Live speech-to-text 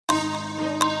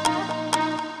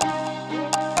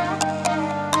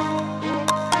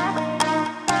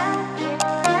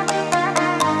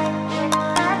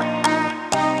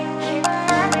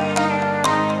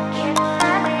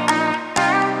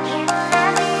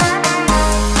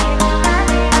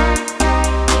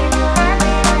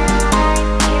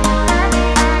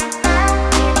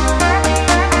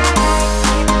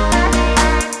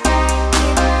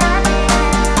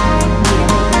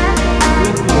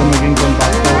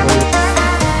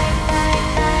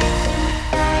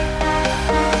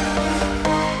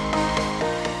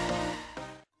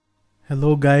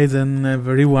Hello guys, and a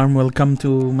very warm welcome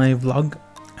to my vlog.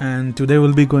 And today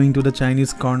we'll be going to the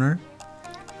Chinese corner.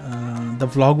 The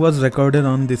vlog was recorded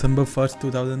on December 1st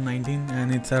 2019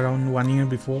 and it's around 1 year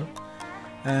before,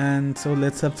 and so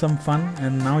let's have some fun.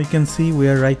 And now you can see we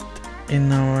are right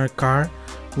in our car,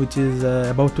 which is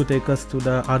about to take us to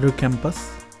the other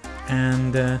campus.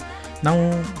 And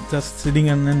now just sitting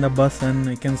in the bus, and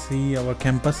I can see our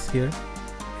campus here,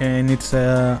 and it's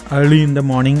early in the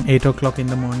morning, 8 o'clock in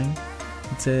the morning.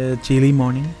 It's a chilly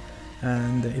morning,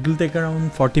 and it will take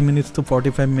around 40 minutes to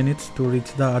 45 minutes to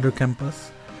reach the other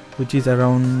campus, which is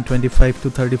around 25 to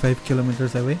 35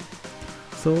 kilometers away.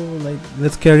 So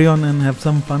let's carry on and have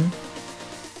some fun.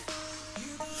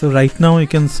 So right now you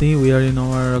can see we are in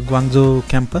our Guangzhou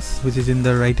campus, which is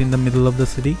right in the middle of the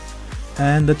city,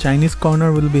 and the Chinese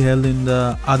corner will be held in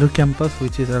the other campus,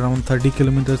 which is around 30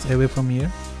 kilometers away from here.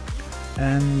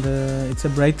 And it's a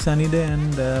bright sunny day,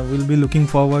 and we'll be looking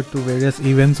forward to various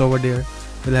events over there.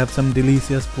 We'll have some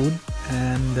delicious food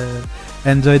and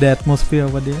enjoy the atmosphere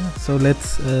over there. So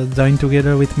let's join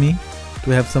together with me to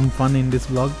have some fun in this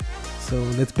vlog. So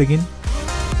let's begin.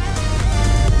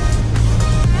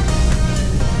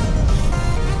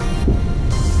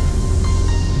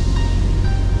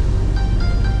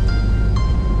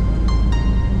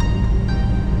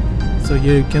 So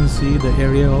here you can see the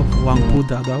area of Wangpu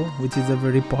Dadao, which is a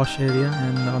very posh area,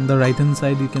 and on the right hand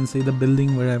side you can see the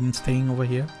building where I'm staying over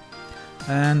here.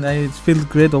 And it feels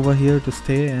great over here to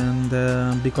stay, and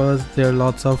because there are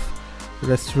lots of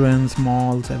restaurants,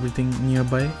 malls, everything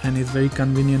nearby, and it's very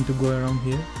convenient to go around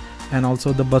here. And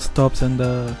also the bus stops and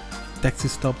the taxi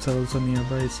stops are also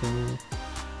nearby, so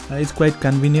it's quite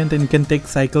convenient. And you can take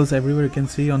cycles everywhere. You can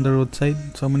see on the roadside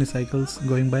so many cycles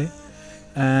going by.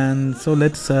 And so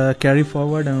let's carry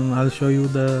forward, and I'll show you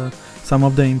some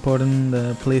of the important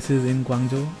places in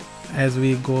Guangzhou as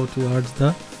we go towards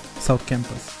the South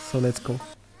Campus. So let's go.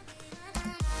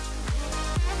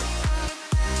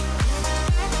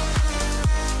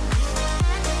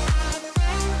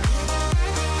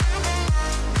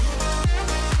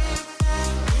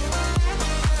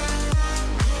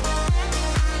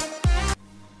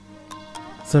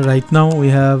 So right now we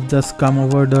have just come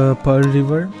over the Pearl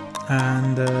River,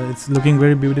 and it's looking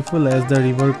very beautiful as the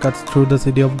river cuts through the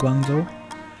city of Guangzhou.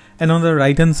 And on the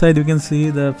right hand side you can see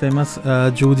the famous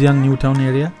Zhujiang New Town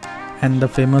area and the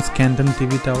famous Canton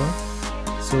TV tower.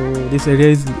 So this area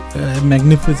is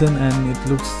magnificent, and it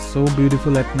looks so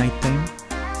beautiful at night time.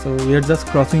 So we are just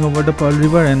crossing over the Pearl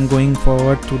River and going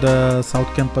forward to the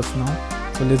South Campus now.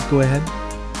 So let's go ahead.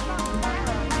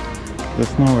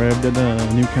 Just now we're at the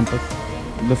new campus,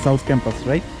 the South Campus,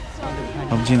 right?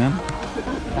 Of Jinan.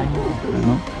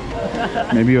 No?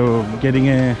 Maybe you're getting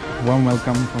a warm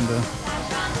welcome from the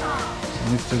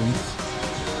Chinese students.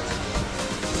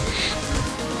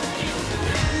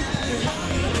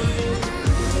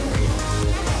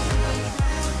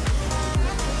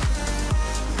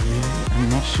 I'm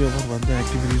not sure about what the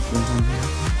activity is going on here.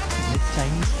 It's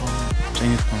Chinese corner.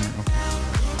 Chinese corner, okay.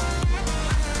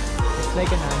 It's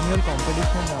like an annual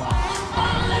competition.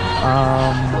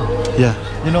 Yeah.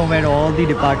 You know, where all the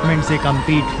departments they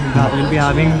compete. We'll be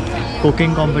having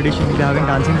cooking competition, we'll be having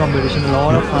dancing competition, a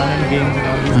lot of fun and games and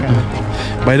all these kind of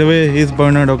things. By the way, he's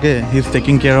Bernard, okay? He's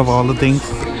taking care of all the things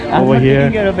over here.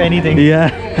 I'm not taking care of anything. Yeah.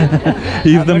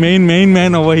 He's the main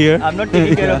man over here. I'm not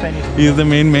taking care of anything. He's the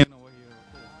main man.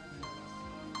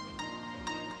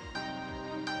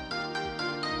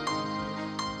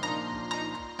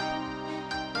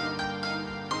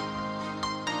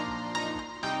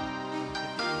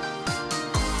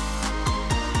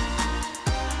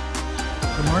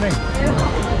 Good morning.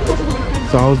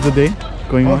 So how's the day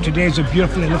going on? Today's a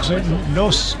beautiful, it looks like no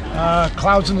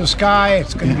clouds in the sky.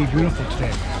 It's going to be beautiful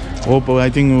today. I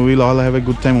think we'll all have a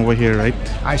good time over here, right?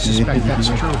 I suspect that's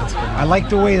true. I like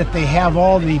the way that they have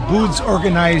all the booths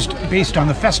organized based on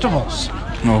the festivals.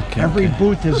 Okay. Every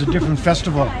booth is a different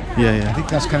festival. Yeah, I yeah. think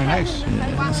that's kind of nice.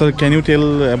 Yeah. So can you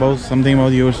tell about something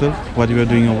about yourself? What you are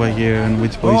doing over here and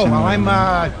which Oh, position? well, you are I'm in?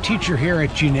 a teacher here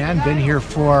at Jinan. Been here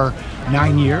for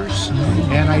 9 years,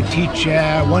 and I teach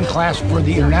one class for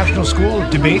the international school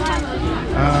debate.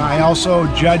 I also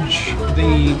judge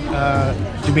the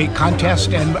debate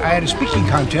contest, and I had a speaking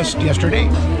contest yesterday.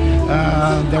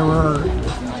 There were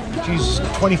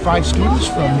 25 students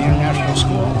from the international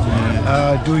school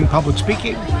doing public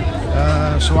speaking.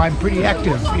 So I'm pretty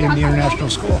active in the international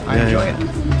school. I enjoy it.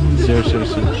 Sure.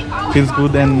 Feels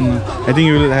good, and I think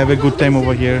you will have a good time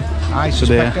over here. I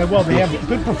suspect that. Well, they have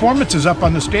good performances up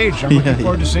on the stage. I'm looking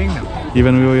forward to seeing them.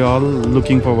 Even we are all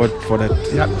looking forward for that.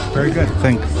 Yep, very good.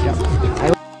 Thanks. Yep.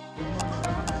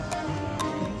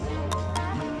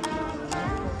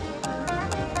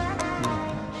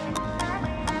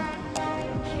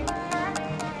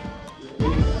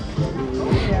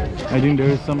 I think there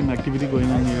is some activity going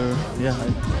on here. Yeah.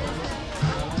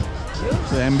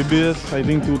 So MBBS, I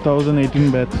think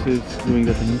 2018 batch is doing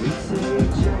the thing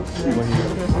over here.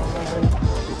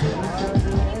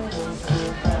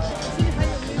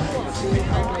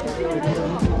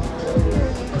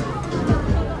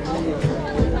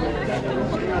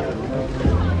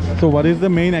 So what is the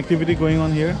main activity going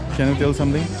on here? Can you tell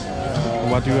something?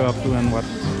 What you are up to and what?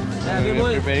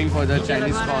 We're preparing for the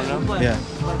Chinese corner. Yeah.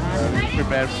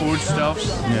 Prepare food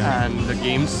stuffs and the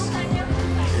games.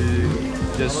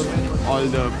 Just all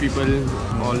the people,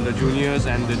 all the juniors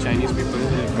and the Chinese people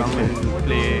will come and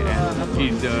play and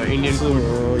eat the Indian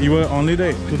food. You were only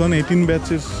the 2018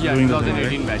 batch is doing the thing,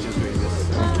 2018 right? batches doing this.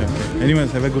 Okay.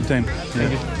 Anyways, have a good time.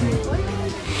 Thank you.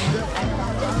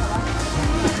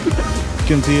 You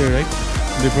can see here, right?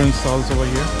 Different stalls over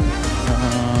here.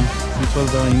 This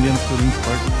was the Indian students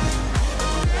part.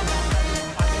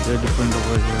 They're different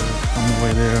over here, some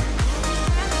over there.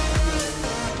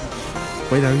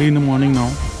 Quite early in the morning now.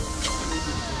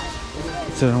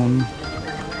 It's around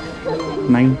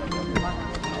 9.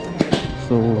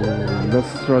 So just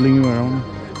strolling you around,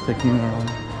 checking you around.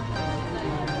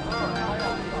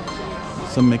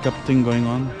 Some makeup thing going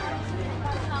on.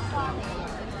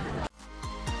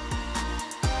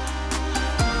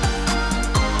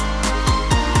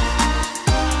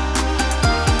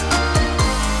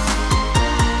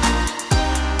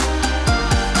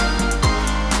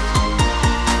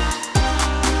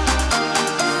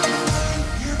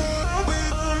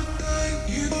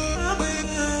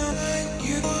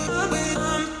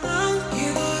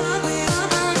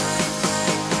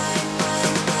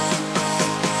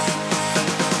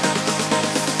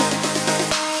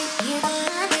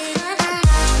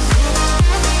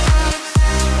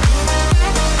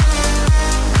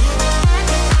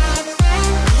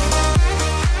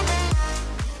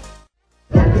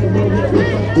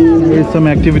 There is some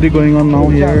activity going on now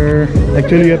here.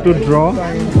 Actually, you have to draw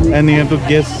and you have to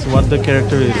guess what the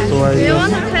character is. So I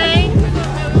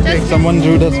just, someone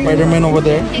drew the Spider-Man over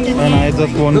there, and I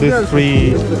just won this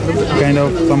free kind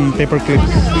of some paper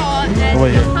clips over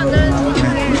here.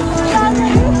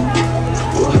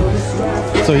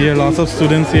 So here, lots of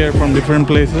students here from different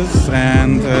places,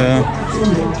 and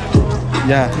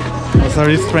yeah, sir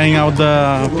is trying out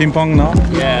the ping pong now.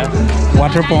 Yeah.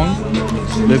 Water pong.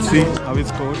 Let's see how it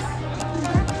goes.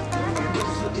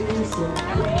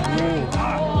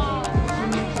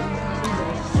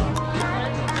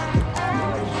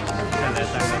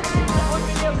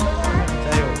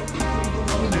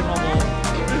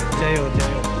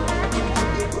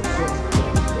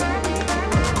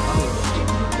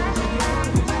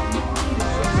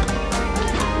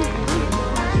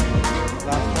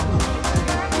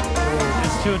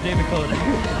 It's too difficult.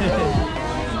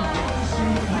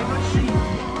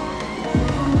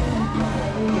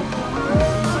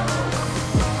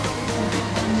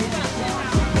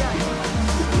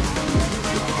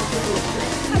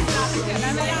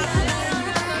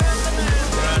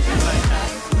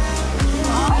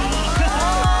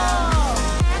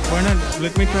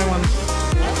 Let me try once.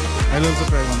 I'll also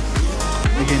try once.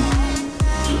 Again.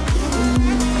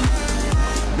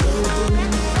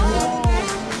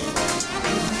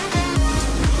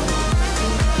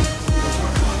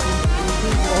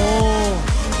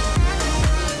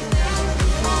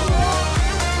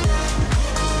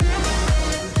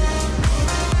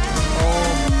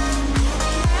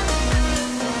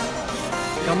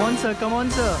 Come on, sir. Come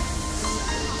on, sir.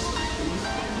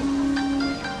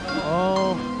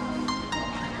 Oh.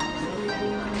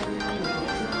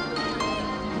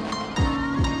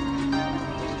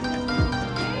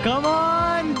 Come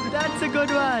on! That's a good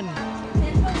one.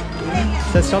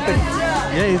 Sir, stop it.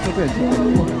 Yeah, it's okay.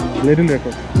 Let him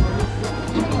record.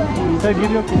 Sir,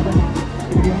 give your phone.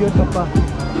 Give your papa.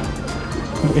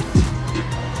 Wait.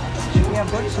 We have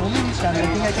got so many stamps. I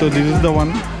think I can So this is the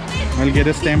one. I'll get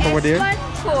a stamp over there.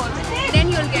 4. Then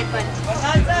you'll get 1.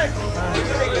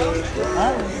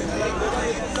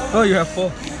 Oh, you have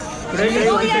 4.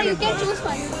 Oh yeah, you can choose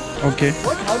 1. Okay.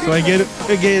 So I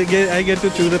get to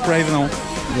choose the prize now.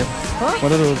 Yeah.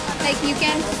 What are those? Like you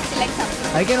can select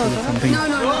something. I can also. Something. No,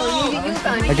 you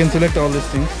can't. I can select all these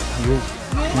things.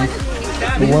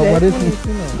 What is this?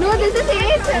 No, this is it.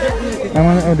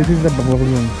 Oh, this is the bubble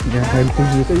one. Yeah, I'll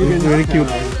choose this. It's very cute.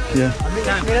 Yeah.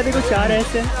 मेरा देखो 4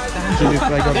 ऐसे. So this,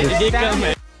 I got this.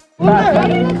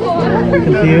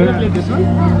 Here,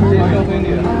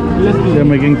 they're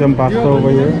making some pasta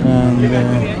over here, and you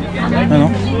know,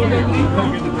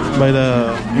 by the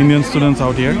Indian students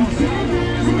out here.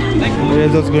 We're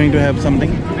just going to have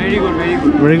something. Very good, very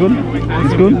good. Very good.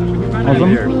 It's good.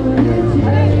 Awesome.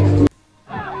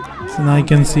 So now you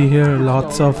can see here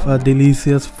lots of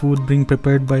delicious food being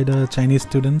prepared by the Chinese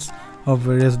students of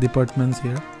various departments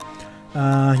here.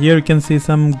 Here you can see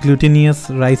some glutinous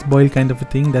rice boil kind of a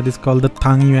thing that is called the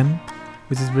tang yuan,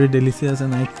 which is very delicious,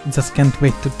 and I just can't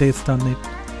wait to taste on it.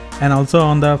 And also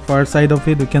on the far side of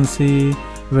it you can see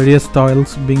various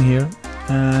stalls being here,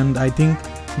 and I think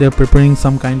they're preparing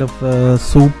some kind of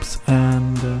soups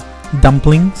and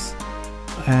dumplings,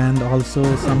 and also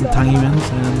some tang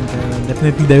yuans, and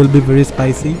definitely they will be very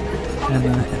spicy, and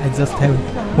I just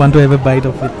want to have a bite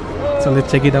of it. So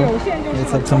let's check it out.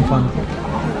 Let's have some fun.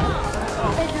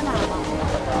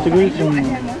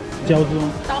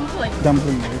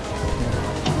 Dumpling.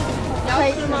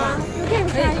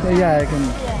 Yeah, I can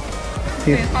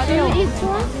taste.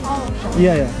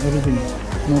 Yeah, everything.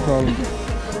 No problem.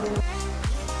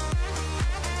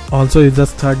 Also, you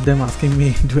just heard them asking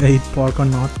me, do I eat pork or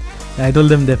not? I told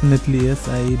them definitely yes,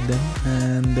 I eat them,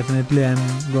 and definitely I'm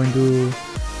going to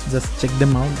just check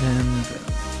them out, and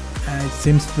it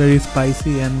seems very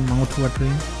spicy and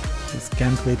mouth-watering. Just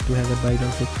can't wait to have a bite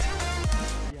of it.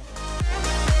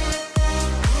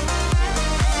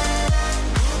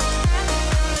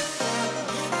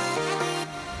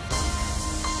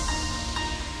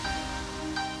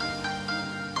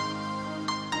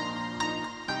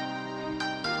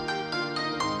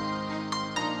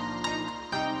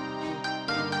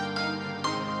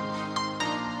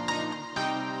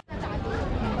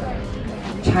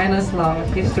 China's long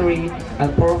history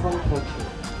and powerful culture.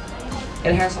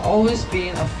 It has always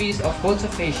been a feast of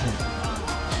cultivation,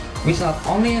 which not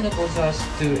only enables us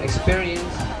to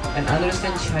experience and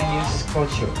understand Chinese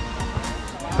culture,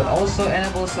 but also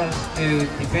enables us to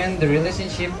defend the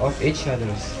relationship of each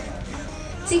others.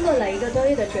 经过了1个多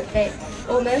月的准备，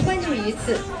我们欢聚于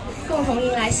此，共同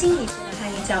迎来新一次的汉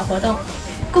语角活动。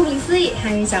顾名思义，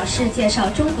汉语角是介绍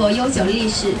中国悠久历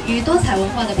史与多彩文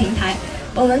化的平台。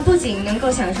我们不仅能够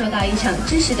享受到一场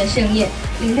知识的盛宴，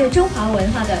领略中华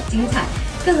文化的精彩，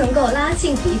更能够拉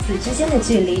近彼此之间的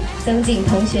距离，增进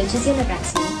同学之间的感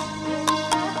情。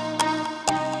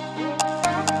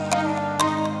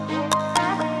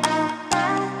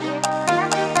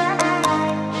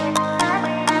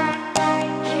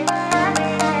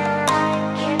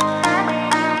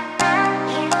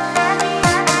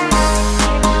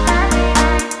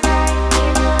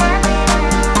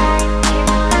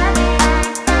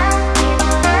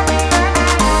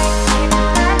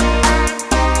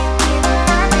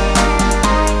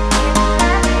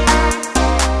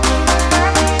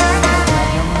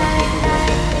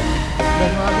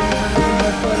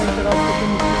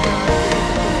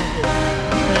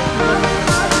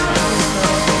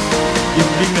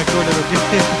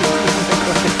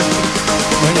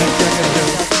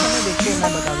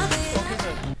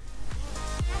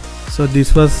So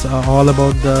this was all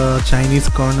about the Chinese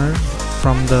corner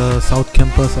from the South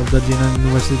Campus of the Jinan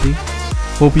University.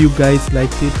 Hope you guys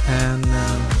liked it, and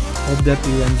hope that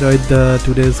you enjoyed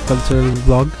today's cultural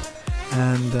vlog.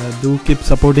 And do keep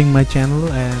supporting my channel,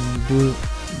 and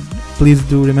please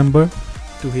do remember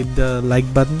to hit the like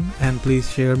button, and please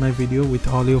share my video with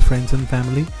all your friends and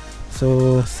family.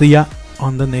 So see ya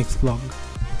on the next vlog.